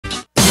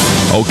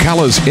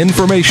Ocala's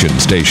information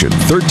station,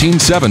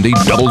 1370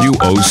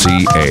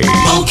 WOCA.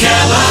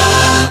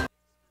 Ocala.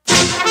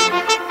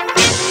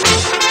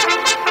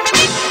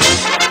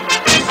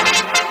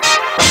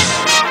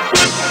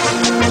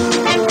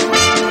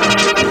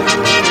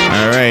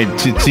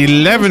 It's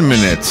 11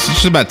 minutes. It's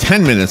just about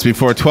 10 minutes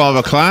before 12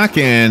 o'clock,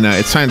 and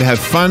it's time to have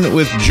fun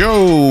with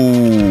Joe.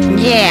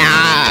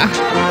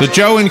 Yeah. The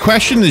Joe in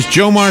question is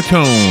Joe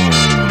Martone.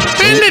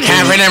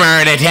 Having a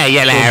murder, tell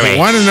you, Larry.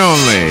 One and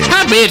only.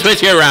 How is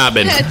with you,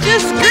 Robin?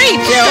 Just great,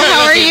 Joe.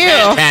 How are you?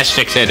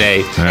 Fantastic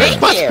today. Right.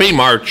 It must be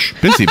March.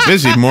 Busy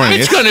morning.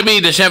 It's going to be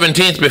the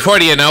 17th. Before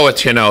you know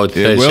it, It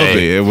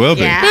will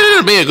be. Yeah.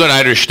 It'll be a good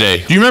Irish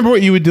day. Do you remember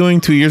what you were doing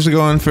 2 years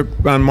ago on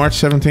March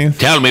 17th?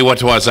 Tell me,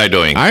 what was I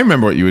doing? I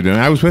remember what you were doing.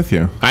 I was with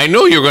you. I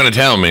knew you were going to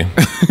tell me.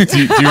 do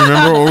you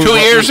remember what 2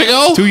 years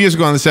ago? 2 years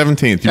ago on the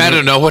 17th. I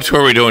don't know. What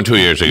were we doing 2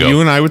 years ago?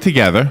 You and I were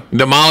together.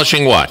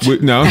 Demolishing what?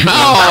 No.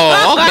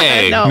 Oh,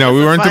 okay. No,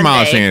 we weren't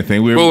demolishing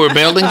anything. We were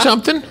building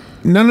something?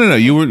 No.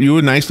 You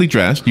were nicely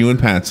dressed. You and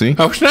Patsy.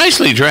 I was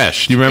nicely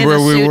dressed. Do you remember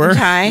where we were?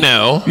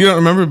 No. You don't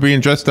remember being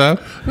dressed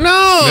up?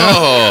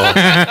 No.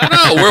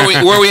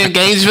 Were we in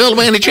Gainesville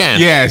by any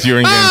chance? Yes, you were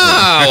in Gainesville.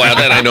 Oh, well,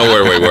 then I know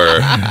where we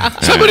were.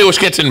 Somebody was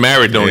getting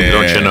married, don't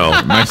you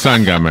know? My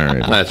son got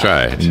married. That's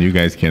right. And you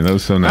guys came. That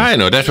was so nice. I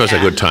know. That was a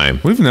good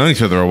time. We've known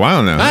each other a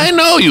while now. I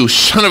know, you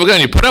son of a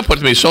gun. You put up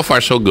with me. So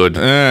far, so good.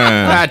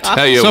 I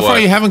tell you so what. far,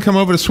 you haven't come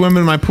over to swim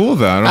in my pool,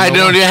 though. I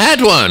don't know you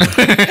had one.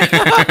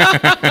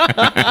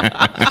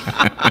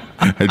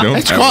 I don't.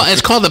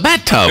 It's called the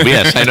bathtub.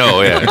 Yes, I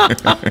know. Yeah,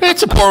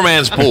 it's a poor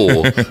man's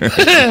pool.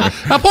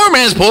 A poor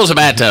man's pool is a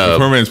bathtub. A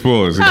poor man's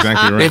pool is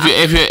exactly right.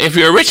 If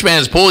you're a rich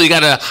man's pool, you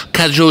got a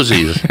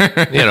jacuzzi.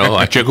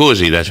 A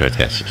jacuzzi. That's right.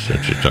 Yes,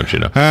 don't you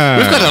know? We've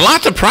got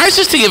lots of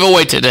prizes to give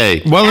away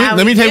today. Well,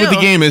 let me tell you what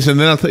the game is, and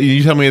then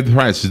you tell me the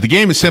prizes. The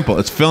game is simple.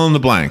 It's fill in the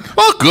blank.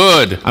 Oh,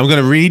 good. I'm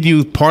going to read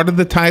you part of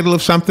the title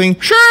of something.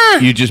 Sure.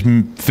 You just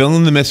fill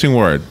in the missing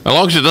word. As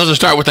long as it doesn't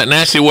start with that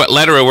nasty wet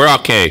letter, we're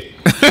okay.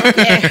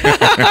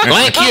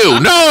 Blank you.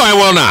 No, I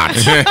will not.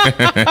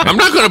 I'm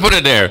not going to put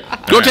it there.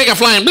 Go take a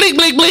flying blink,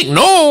 blink, blink.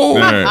 No.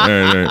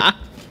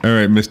 All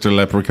right, Mr.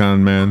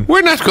 Leprechaun Man.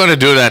 We're not going to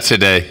do that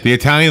today. The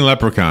Italian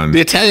leprechaun.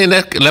 The Italian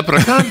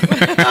leprechaun?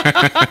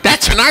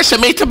 That's an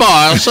arsamita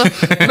balls.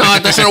 No,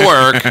 it doesn't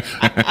work.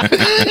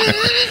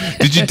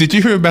 Did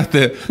you hear about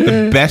the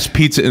best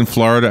pizza in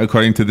Florida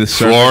according to this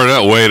survey?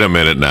 Florida? Wait a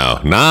minute now.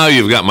 Now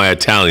you've got my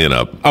Italian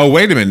up. Oh,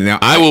 wait a minute. Now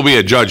I will be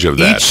a judge of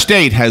that. Each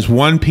state has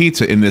one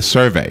pizza in this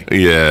survey.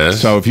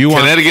 Yes. So if you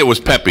want, Connecticut was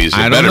Pepe's.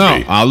 I don't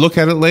know. I'll look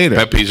at it later.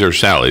 Pepe's or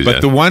Sally's.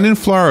 But the one in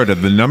Florida,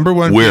 the number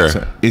one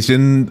pizza, is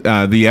in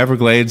the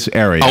Everglades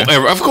area.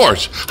 Oh, of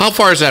course. How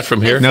far is that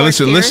from here? Now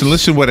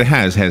listen what it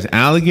has. It has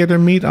alligator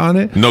meat on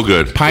it. No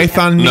good.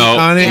 Python meat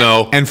on it.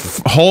 No. And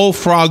whole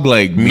frog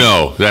leg meat.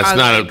 No, that's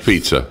not a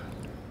pizza.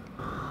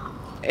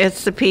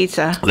 It's the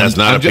pizza. That's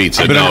not a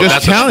pizza. But I'm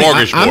just telling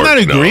you, I'm not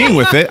agreeing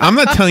with it. I'm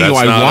not telling you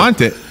I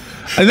want it.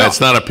 No,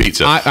 that's not a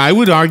pizza. I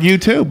would argue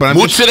too, but I'm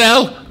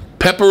mozzarella,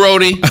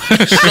 pepperoni,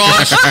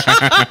 sauce.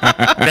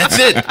 That's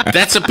it.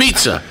 That's a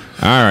pizza.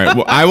 All right.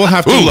 Well, I will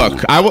have to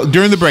look. I will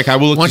during the break. I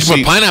will look. Why don't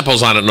you put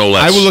pineapples on it? No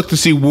less. I will look to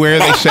see where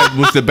they said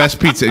was the best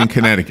pizza in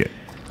Connecticut.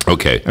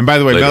 Okay. And by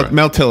the way,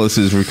 Mel Tillis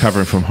is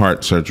recovering from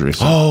heart surgery.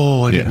 So,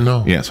 I didn't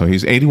know. Yeah, so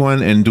he's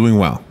 81 and doing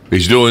well.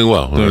 He's doing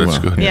well. That's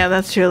good. Yeah,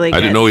 that's really good. I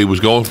didn't know he was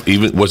going.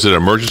 Even was it an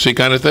emergency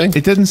kind of thing?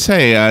 It didn't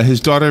say. His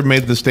daughter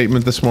made the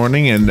statement this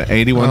morning, and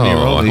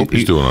 81-year-old. I hope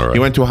he's doing all right. He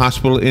went to a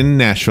hospital in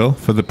Nashville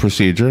for the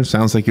procedure.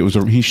 Sounds like it was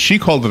she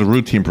called it a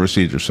routine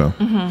procedure. So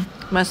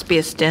must be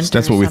a stent.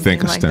 That's what we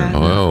think a stent.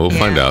 Well, we'll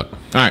find out. All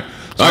right.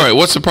 All right,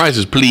 what's the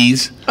prizes,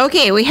 please?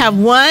 Okay, we have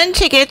one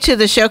ticket to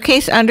the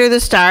Showcase Under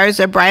the Stars,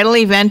 a bridal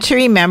event to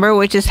remember,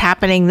 which is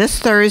happening this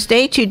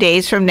Thursday, 2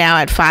 days from now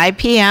at 5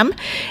 p.m.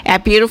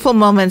 at Beautiful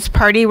Moments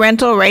Party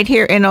Rental right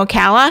here in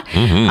Ocala.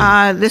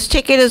 This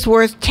ticket is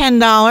worth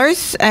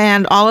 $10,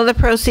 and all of the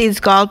proceeds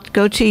go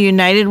to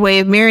United Way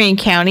of Marion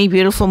County.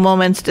 Beautiful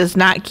Moments does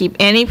not keep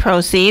any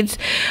proceeds.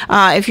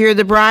 If you're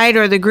the bride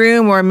or the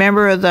groom or a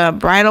member of the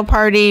bridal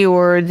party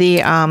or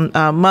the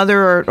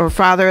mother or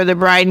father of the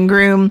bride and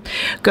groom,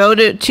 go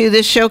to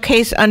this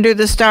Showcase Under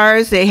the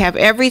Stars. They have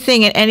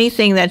everything and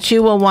anything that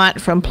you will want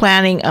from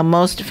planning a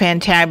most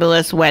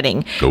fantabulous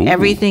wedding. Ooh.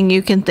 Everything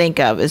you can think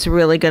of is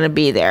really going to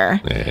be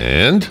there.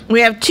 And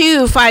we have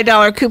 2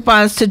 $5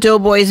 coupons to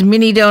Doughboys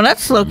Mini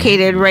Donuts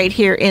located right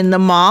here in the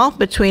mall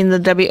between the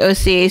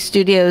WOCA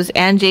studios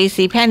and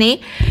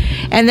JCPenney.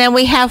 And then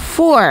we have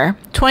 4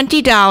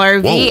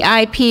 $20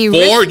 VIP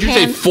wristbands. 4? Did you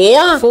say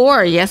 4?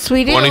 4, yes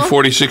we do. 20,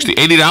 40, 60,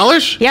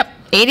 $80? Yep.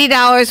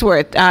 $80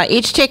 worth.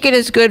 Each ticket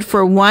is good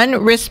for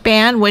one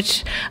wristband,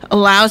 which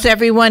allows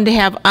everyone to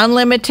have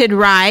unlimited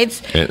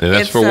rides. And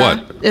that's for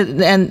what?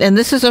 And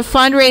this is a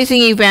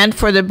fundraising event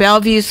for the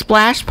Bellevue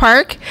Splash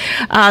Park.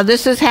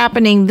 This is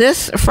happening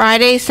this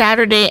Friday,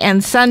 Saturday,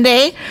 and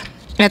Sunday.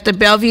 At the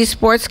Bellevue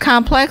Sports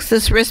Complex,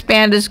 this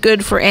wristband is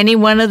good for any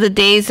one of the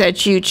days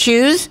that you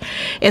choose.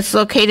 It's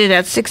located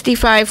at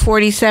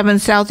 6547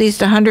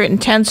 Southeast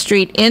 110th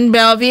Street in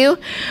Bellevue.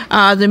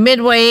 The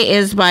Midway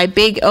is by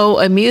Big O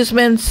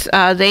Amusements.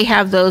 They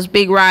have those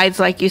big rides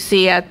like you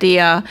see at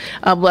the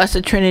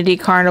Blessed Trinity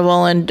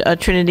Carnival and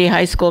Trinity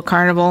High School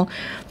Carnival.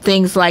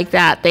 Things like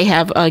that. They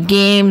have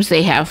games,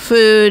 they have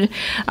food,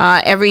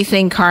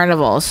 everything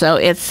carnival. So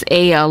it's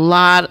a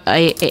lot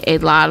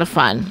of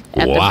fun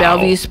at the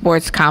Bellevue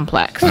Sports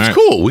Complex. That's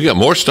cool. We got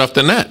more stuff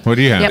than that. What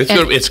do you have? Yep.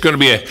 It's going to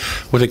be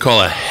what they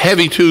call a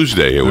heavy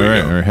Tuesday. Here we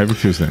go. All right, heavy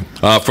Tuesday.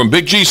 From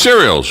Big G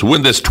Cereals,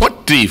 win this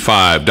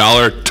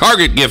 $25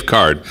 Target gift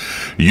card.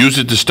 Use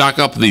it to stock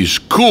up these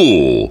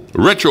cool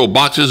retro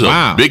boxes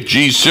of Big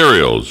G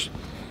Cereals.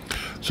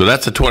 So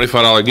that's a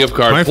 $25 gift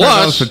card.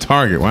 $25 for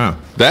Target. Wow.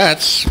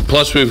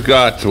 Plus we've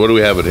got, what do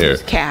we have in here?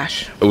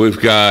 Cash. We've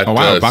got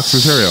box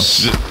of cereal.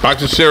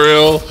 Box of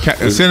cereal.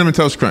 Cinnamon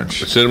Toast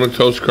Crunch. Cinnamon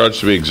Toast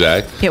Crunch to be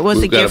exact. It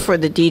was a gift for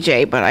the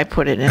DJ, but I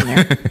put it in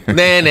there.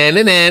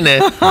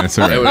 That's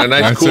all right. A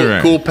nice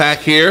cool pack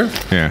here.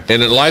 Yeah.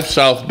 And a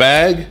Lifestyle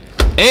bag.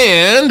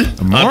 And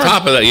on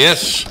top of that,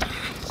 yes,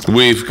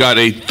 we've got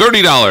a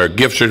 $30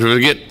 gift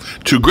certificate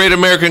to Great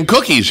American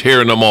Cookies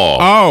here in the mall.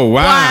 Oh,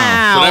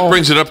 wow. So that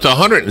brings it up to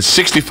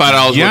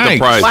 $165 worth of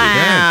prizes.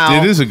 Wow.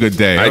 It is a good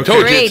day. I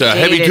told you it's a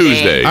heavy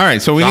Tuesday. All right,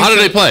 so how do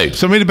they play?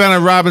 Somebody bet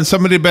on Robin,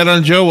 somebody bet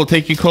on Joe. We'll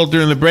take your call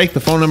during the break. The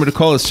phone number to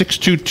call is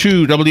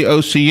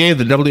 622-WOCA,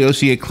 the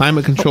WOCA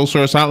Climate Control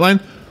Source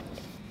Hotline.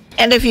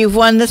 And if you've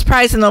won this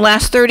prize in the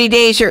last 30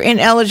 days, you're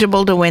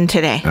ineligible to win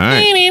today. All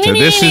right, so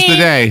this is the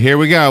day. Here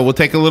we go. We'll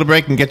take a little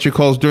break and get your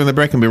calls during the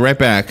break and be right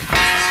back.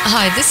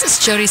 Hi, this is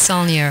Jody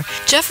Saulnier.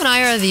 Jeff and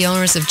I are the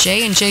owners of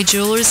J&J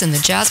Jewelers in the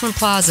Jasmine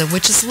Plaza,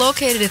 which is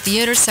located at the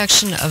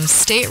intersection of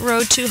State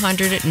Road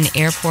 200 and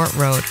Airport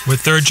Road. We're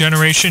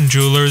third-generation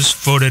jewelers,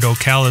 voted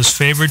Ocala's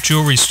favorite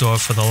jewelry store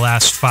for the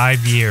last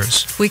 5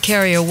 years. We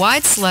carry a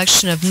wide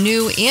selection of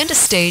new and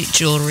estate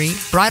jewelry,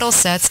 bridal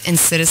sets, and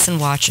citizen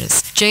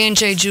watches.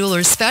 J&J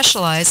Jewelers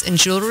specialize in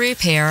jewelry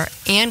repair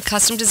and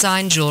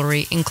custom-designed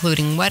jewelry,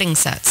 including wedding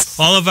sets.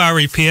 All of our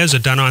repairs are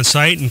done on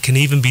site and can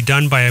even be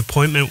done by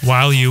appointment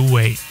while you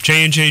wait.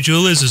 J&J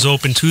Jewelers is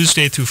open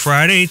Tuesday through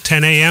Friday,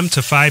 10 a.m.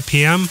 to 5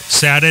 p.m.,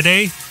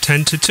 Saturday,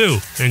 10 to 2,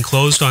 and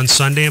closed on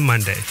Sunday and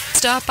Monday.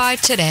 Stop by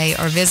today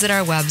or visit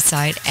our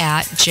website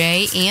at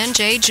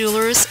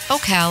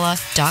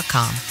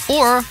jandjjewelersocala.com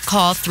or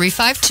call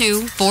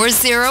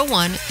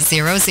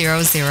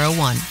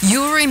 352-401-0001.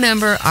 You will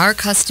remember our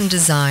custom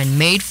design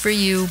made for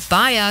you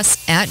by us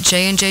at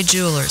J&J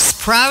Jewelers.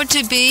 Proud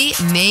to be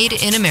made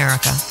in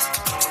America.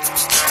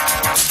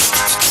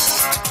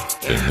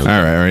 All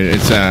right.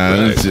 It's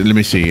let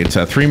me see. It's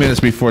 3 minutes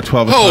before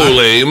 12 o'clock.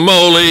 Holy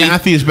moly!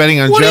 Kathy is betting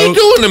on Joe. What are you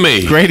doing to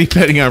me? Grady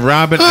betting on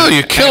Robin. Oh,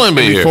 you're killing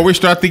me here. Before we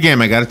start the game,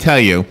 I got to tell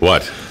you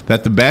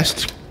that the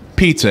best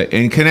pizza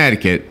in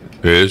Connecticut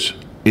is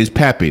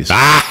Pepe's.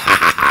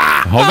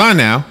 Hold on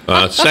now.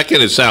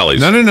 Second is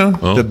Sally's. No.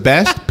 Oh. The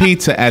best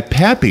pizza at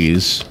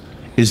Pepe's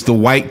is the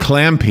white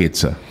clam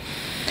pizza.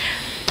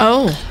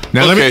 Oh.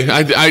 Now, okay,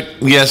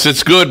 yes,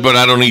 it's good, but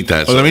I don't eat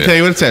that. Well, let me tell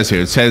you what it says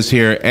here. It says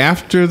here,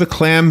 after the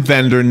clam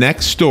vendor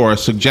next door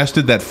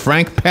suggested that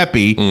Frank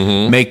Pepe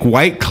make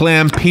white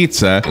clam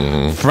pizza,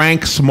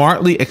 Frank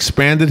smartly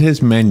expanded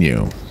his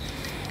menu.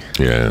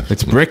 Yeah.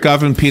 It's brick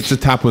oven pizza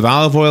topped with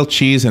olive oil,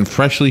 cheese, and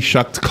freshly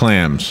shucked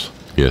clams.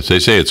 Yes, they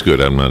say it's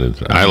good. I'm not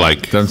into it.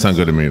 Doesn't sound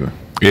good to me either.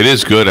 It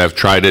is good. I've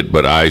tried it,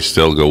 but I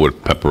still go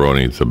with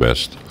pepperoni. It's the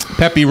best.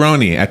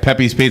 Pepperoni at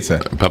Pepe's Pizza.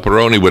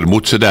 Pepperoni with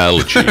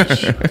mozzarella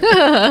cheese. All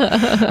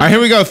right,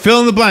 here we go. Fill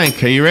in the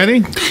blank. Are you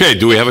ready? Okay,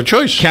 do we have a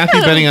choice? Kathy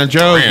betting on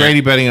Joe,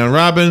 Grady betting on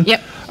Robin.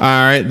 Yep. All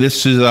right,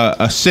 this is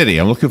a city.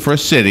 I'm looking for a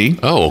city.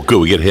 Oh, good.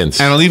 We get hints.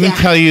 And I'll even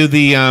tell you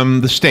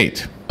the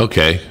state.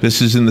 Okay.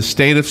 This is in the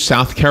state of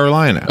South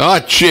Carolina. Oh,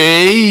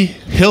 gee.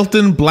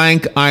 Hilton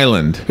Blank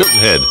Island. Hilton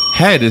Head.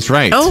 Head is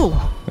right.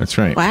 Oh. That's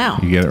right. Wow.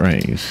 You get it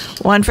right.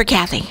 One for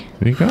Kathy.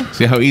 There you go.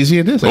 See how easy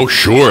it is? Oh,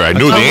 sure. I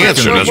knew the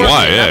answer. That's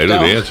why. Yeah, I knew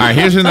the answer. All right,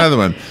 here's another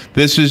one.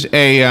 This is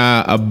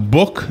a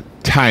book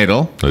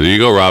title. Oh, there you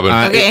go, Robin.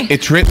 Okay.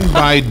 It's written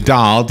by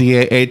Dahl,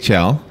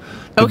 D-A-H-L.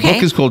 The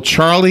book is called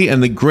Charlie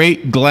and the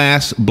Great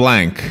Glass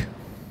Blank.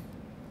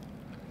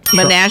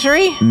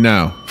 Menagerie?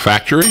 No.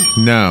 Factory?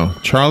 No.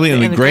 Charlie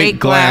and the Great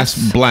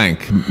Glass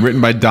Blank.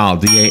 Written by Dahl,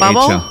 D-A-H-L.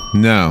 Bubble?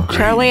 No.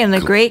 Charlie and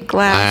the Great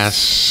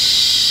Glass.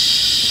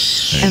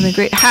 And the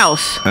Great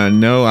House.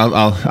 No,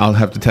 I'll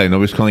have to tell you.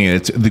 Nobody's calling it.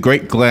 It's the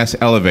Great Glass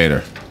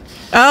Elevator.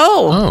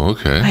 Oh.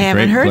 Okay. I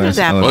haven't heard of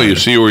that. Well, you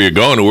see where you're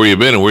going and where you've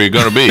been and where you're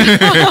going to be.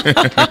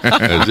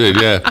 That's it,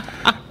 yeah.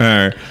 All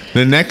right.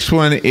 The next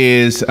one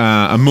is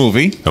a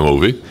movie. A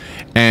movie.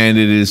 And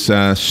it is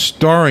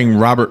starring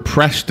Robert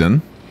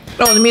Preston.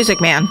 Oh, The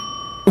Music Man.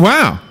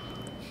 Wow.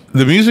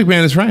 The Music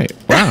Man is right.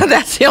 Wow.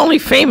 That's the only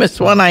famous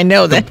one I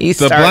know that he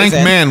stars The Blank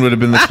in. Man would have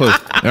been the clue.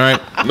 All right.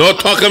 No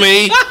talk of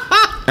me.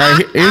 All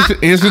right,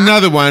 here's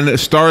another one. It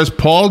stars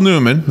Paul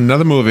Newman,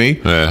 another movie.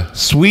 Yeah.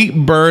 Sweet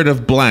Bird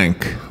of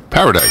Blank.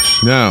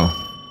 Paradise. No.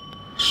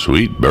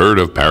 Sweet bird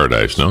of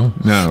paradise, no?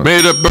 No.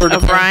 Made a bird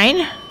of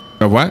Rhine?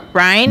 A what?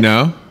 Rhine?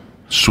 No.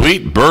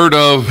 Sweet bird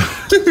of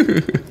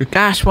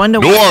Gosh, one to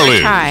New one.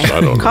 Orleans. Tie. I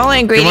don't know. Call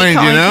in, Grady. Come on,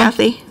 Call do you in, know?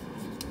 Kathy.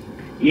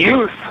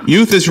 Youth.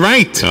 Youth is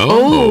right.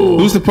 Oh.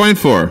 Who's the point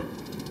for?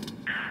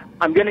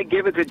 I'm going to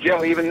give it to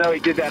Joe, even though he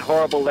did that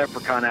horrible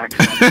leprechaun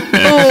accent.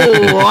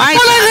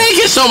 Thank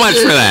you so much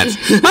for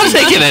that. I'll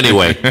take it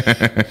anyway.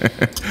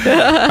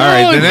 All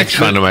right, the next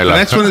fun one. of my The life.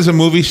 next one is a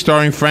movie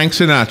starring Frank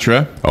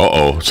Sinatra.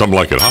 Uh-oh. Something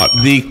like it hot.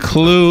 The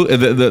clue,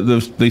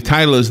 the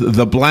title is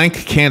The Blank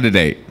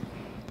Candidate.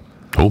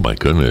 Oh, my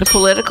goodness.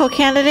 Political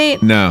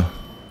candidate? No.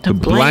 The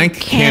blank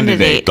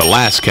candidate. The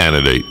last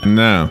candidate.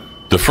 No.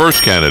 The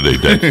first candidate.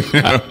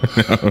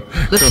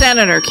 The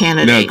senator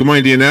candidate. No. Good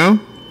morning. Do you know?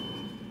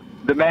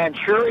 The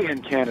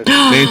Manchurian candidate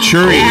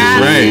Manchurian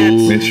is right.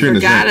 Yes. Manchurian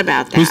is Forgot right.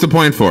 about that. Who's the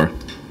point for?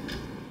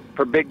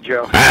 for Big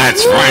Joe.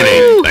 That's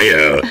Friday.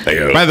 Thank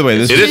you. By the way,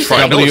 this It is is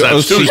Friday. No,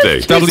 it's Tuesday.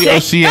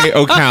 WOCA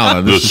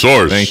Ocala. The This is-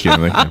 source. Thank you.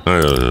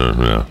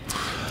 Yeah.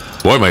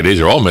 Boy, my days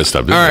are all messed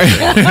up. All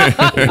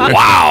right.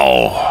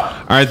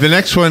 Wow. All right. The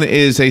next one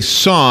is a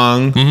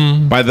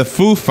song by the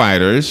Foo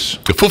Fighters,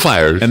 The Foo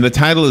Fighters. and the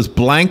title is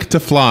 "Blank to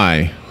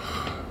Fly."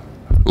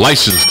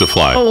 License to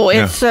Fly. Oh,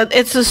 it's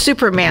a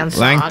Superman song.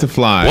 Blank to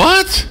Fly.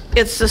 What?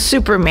 It's the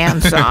Superman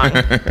song.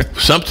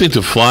 Something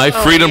to fly?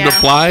 Freedom yeah. to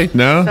fly?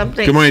 No.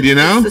 Something. Good morning. Do you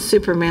know? It's the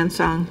Superman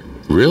song.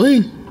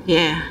 Really?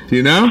 Yeah. Do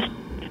you know?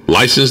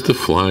 License to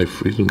fly.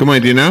 Freedom. Good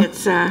morning. Do you know?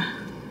 It's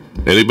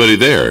Anybody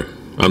there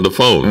on the I don't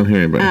phone? hear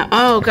anybody.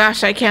 oh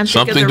gosh, I can't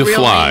think Something of the to real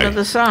fly. name of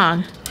the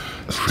song.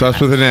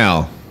 Starts with an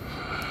L.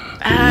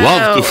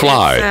 Love to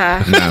fly.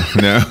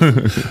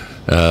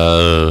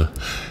 No.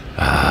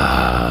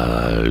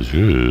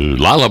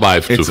 Lullaby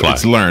to It's fly.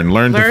 it's learn to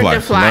Learn fly.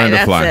 to fly, Learn to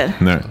that's fly.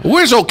 it. No.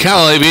 Where's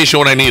Ocala Aviation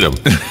when I need them?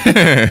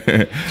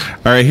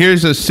 All right.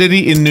 Here's a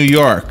city in New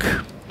York.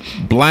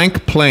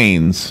 Blank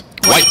Plains.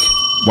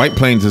 White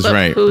Plains is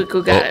right. Who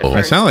got it Uh-oh. I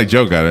first? sound like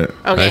Joe got it.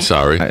 Okay. I'm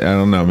sorry. I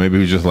don't know. Maybe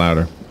he was just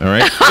louder. All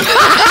right.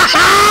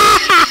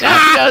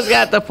 Joe's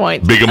got the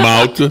point. Big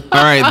amount. All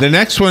right. The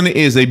next one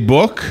is a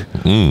book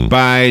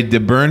by De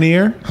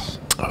Bernier.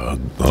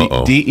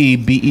 Uh-oh.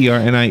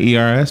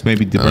 Deberners.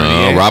 Maybe De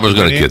Bernier. Robin's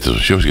going to get this.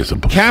 She always gets the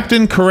book.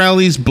 Captain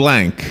Corelli's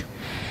blank.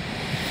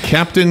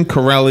 Captain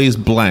Corelli's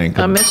blank.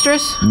 A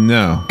mistress?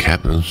 No.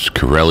 Captain's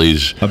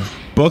Corelli's. A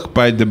book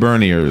by De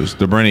Bernier.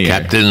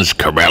 Captain's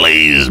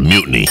Corelli's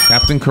Mutiny.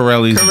 Captain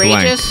Corelli's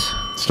Courageous?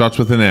 blank. Starts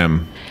with an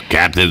M.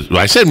 Captain's.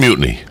 I said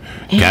mutiny.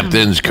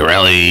 Captain's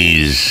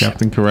Corelli's.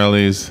 Captain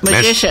Corelli's.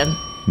 Magician.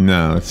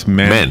 No, it's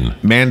Men.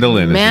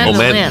 Mandolin. is Man- Oh,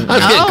 man. Mandolin. I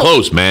was getting Oh.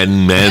 close,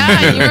 man.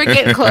 Ah, you were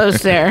getting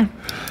close there.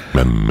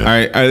 All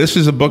right, this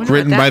is a book Wonder what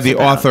written by that's the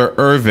about. author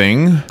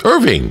Irving.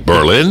 Irving,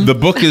 Berlin. The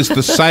book is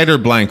The Cider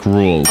Blank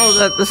Rules.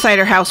 Oh, the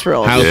cider house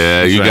rules. House-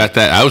 Yeah, you Right. got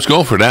that. I was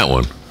going for that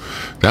one.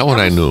 That one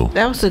I knew.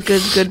 That was a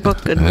good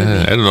book, good movie.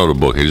 I don't know the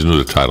book. I just knew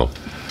the title.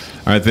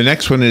 All right, the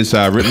next one is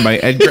written by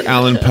Edgar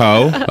Allan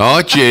Poe.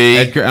 Oh, gee.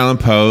 Edgar Allan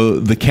Poe,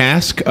 The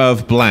Cask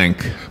of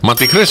Blank.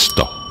 Monte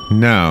Cristo.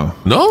 No.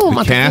 No, The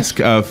Monte Cask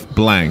of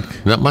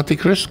Blank. Not Monte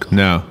Cristo.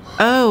 No.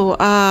 Oh,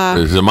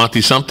 Is it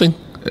Monte something?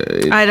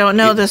 I don't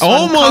know this one.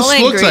 Almost Call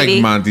in, looks Grady.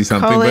 like Monty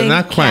something, Call but in,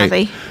 not quite.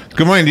 Kathy.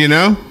 Good morning, do you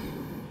know?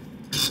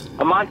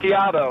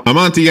 Amontillado.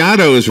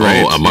 Amontillado is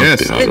right. Amontillado.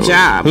 Yes. Good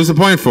job. Who's the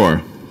point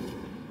for?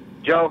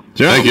 Joe.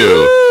 Joe. Thank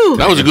you.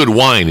 That was a good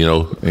wine,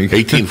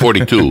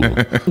 1842.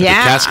 The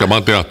Yeah. Cask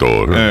Amontillado.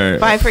 All right.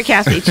 5 for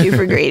Kathy, 2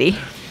 for Grady.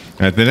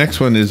 All right, the next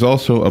one is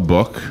also a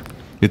book.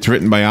 It's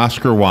written by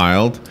Oscar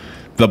Wilde.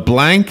 The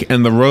Blank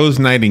and the Rose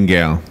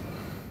Nightingale.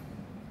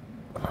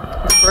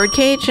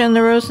 Birdcage and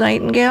the Rose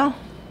Nightingale.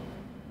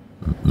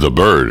 The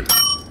Bird.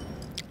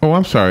 Oh,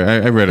 I'm sorry.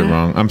 I read it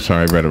wrong. I'm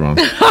sorry. I read it wrong.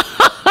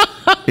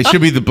 It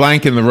should be The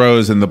Blank and the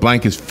Rose, and the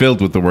blank is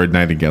filled with the word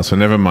nightingale. So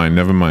never mind.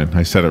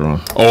 I said it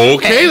wrong.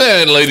 Okay,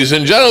 then, ladies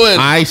and gentlemen.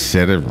 I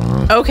said it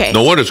wrong. Okay.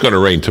 No wonder it's going to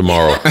rain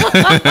tomorrow. All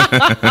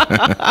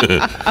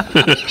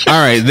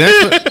right.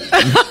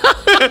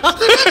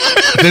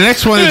 The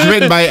next one is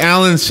written by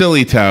Alan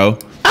Sillytoe.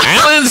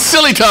 Alan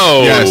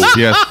Sillytoe.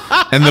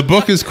 Yes. And the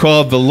book is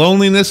called The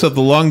Loneliness of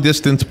the Long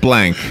Distance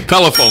Blank.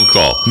 Telephone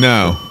call.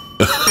 No.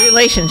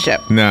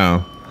 Relationship.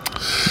 No.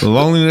 The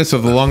Loneliness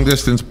of the Long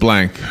Distance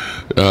Blank.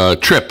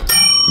 Trip.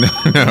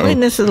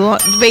 Witness of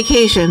the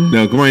vacation.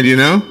 No. Good morning. Do you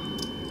know?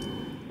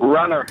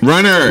 Runner.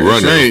 Runner.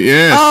 That's right.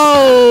 Yeah.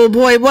 Oh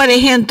boy, what a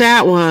hint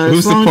that was.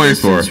 Who's the Long point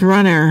for? distance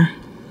runner.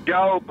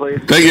 Joe, please.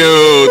 Thank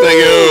you.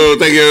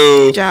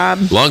 Good job.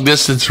 Long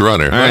distance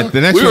runner. All right,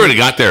 the next we one- already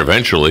got there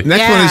eventually.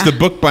 Next one is the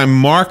book by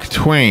Mark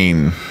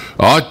Twain.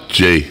 Oh,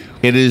 gee.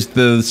 It is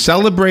the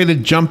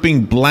celebrated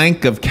jumping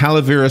blank of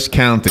Calaveras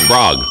County.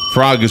 Frog.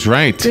 Frog is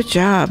right. Good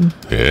job.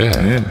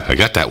 Yeah. I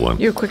got that one.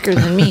 You're quicker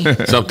than me.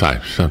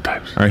 Sometimes. All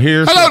right,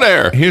 Hello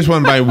there. Here's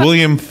one by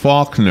William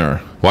Faulkner.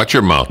 Watch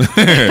your mouth.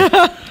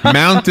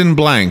 Mountain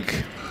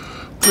blank.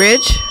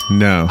 Bridge.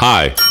 No.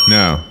 Hi.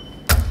 No.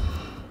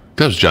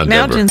 That was John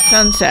Mountain Denver.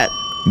 sunset.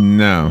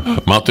 No.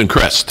 Mountain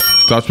Crest.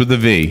 Starts with a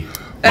V.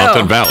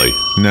 Mountain Oh. Valley.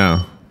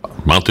 No.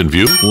 Mountain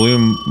View?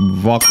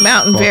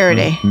 Mountain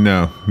Verde.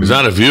 No. It's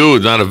not a view.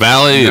 It's not a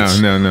valley.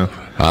 No.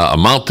 A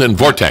mountain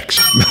vortex.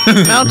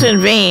 Mountain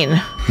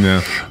Vein.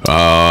 No.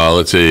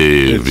 Let's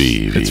see.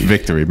 It's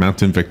Victory.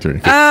 Mountain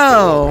Victory.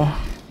 Oh.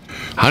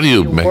 How do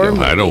you make it?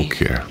 I don't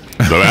care.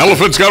 The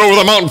elephants got over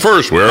the mountain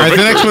first. Where? All right,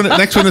 the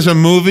next one is a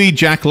movie.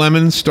 Jack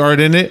Lemmon starred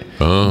in it.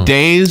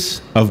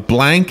 Days of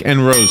Blank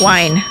and Roses.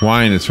 Wine.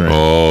 Wine, that's right.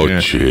 Oh,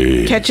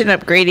 gee. Catching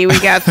up, Grady. We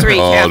got 3.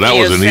 Oh, that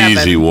was an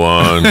easy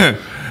one.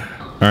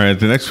 All right,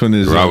 the next one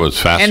is I was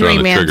faster Henry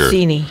on the trigger.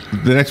 Mancini.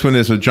 The next one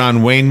is a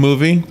John Wayne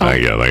movie.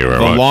 Thank you very The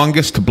much.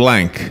 Longest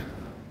Blank.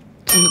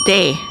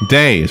 Day.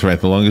 Day is right.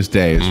 The Longest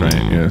Day is right.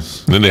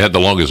 Yes. Then they had The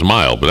Longest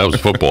Mile, but that was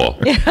football.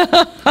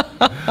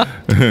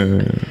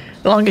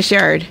 Longest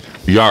Yard.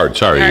 Yard,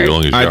 sorry. Yard.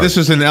 Longest All right, yard. this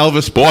is an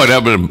Elvis. Boy,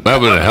 that would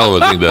have been a hell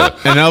of a thing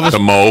to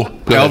mow.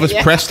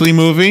 Elvis Presley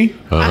movie.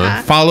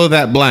 Follow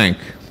That Blank.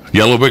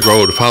 Yellow Brick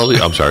Road.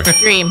 I'm sorry.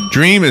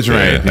 Dream is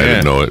right. I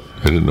didn't know it.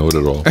 I didn't know it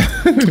at all.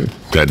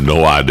 Had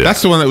no idea.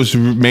 That's the one that was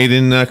made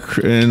in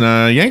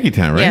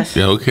Yankeetown, right? Yes.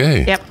 Yeah,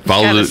 okay. Yep.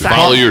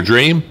 Follow your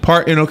dream.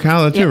 Part in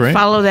Ocala too, right?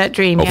 Follow That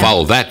Dream. Oh,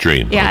 Follow That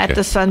Dream. Yeah, okay. at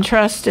the Sun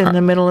Trust in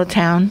the middle of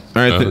town.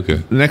 All right.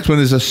 The next one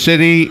is a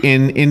city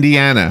in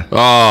Indiana.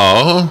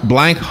 Oh.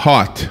 Blank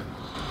Hot.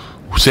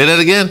 Say that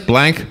again.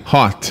 Blank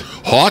Hot.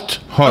 Hot?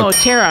 Hot. Oh,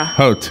 Terre.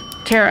 Hot.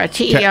 Terre.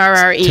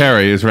 Terre.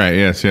 Terre is right.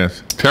 Yes.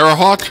 Terre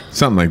Haute?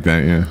 Something like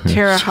that. Yeah.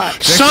 Terre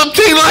Haute.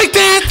 Something like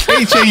that.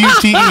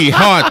 Haute.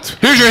 Hot.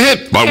 Here's your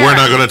hint, but we're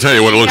not going to tell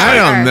you what it looks like.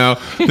 I don't know.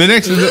 The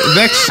next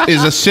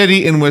is a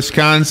city in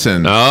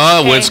Wisconsin.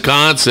 Oh,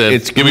 Wisconsin.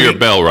 Give me your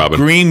bell, Robin.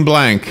 Green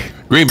Blank.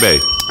 Green Bay.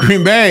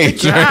 Green Bay.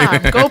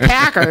 Yeah, go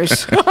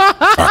Packers.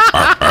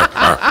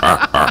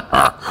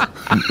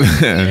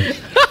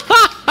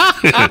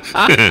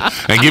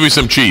 And give me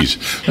some cheese.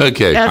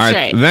 Okay. That's All right.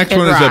 right. The next It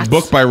one rots. is a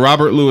book by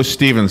Robert Louis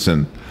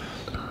Stevenson.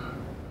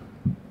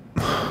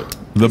 give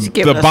The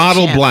us a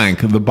Bottle chance. Blank.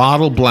 The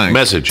Bottle Blank.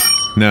 Message.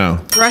 No.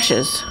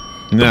 Brushes.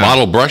 No. The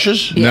bottle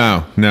brushes?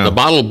 No. The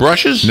bottle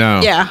brushes?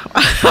 No. Yeah.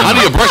 How do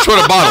you brush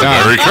with a bottle?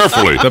 Very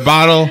carefully. The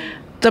bottle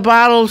The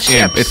bottle ships.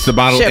 imp. It's the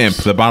bottle Ships. imp.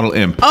 The bottle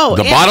imp. Oh,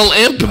 The bottle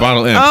imp? The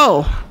bottle imp.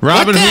 Oh.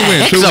 Robin, What the who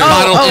wins? heck's Who a wins?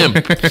 bottle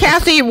imp?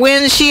 Kathy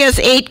wins. She has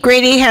 8.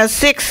 Grady has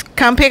 6.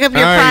 Come pick up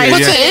your All right, prize.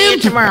 What's an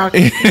imp? Tomorrow.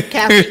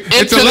 Kathy. It's a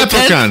Into the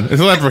leprechaun.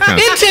 It's a leprechaun.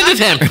 Intended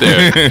attempt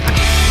there.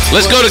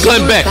 Let's go to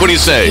Glenn Beck. What do you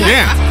say?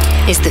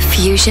 Yeah. Is the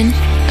fusion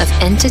of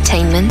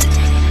entertainment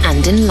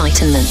and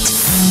enlightenment.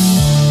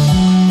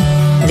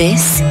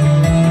 This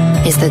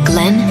is the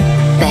Glenn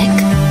Beck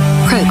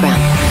Program.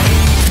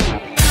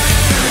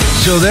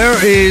 So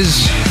there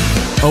is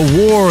a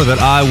war that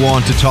I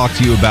want to talk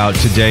to you about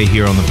today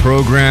here on the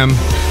program.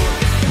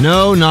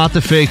 No, not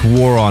the fake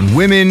war on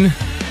women,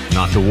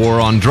 not the war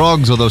on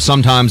drugs, although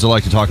sometimes I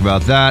like to talk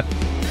about that.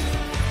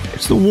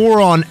 It's the war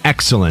on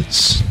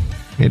excellence.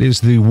 It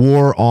is the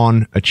war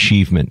on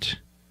achievement.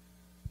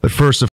 But first, of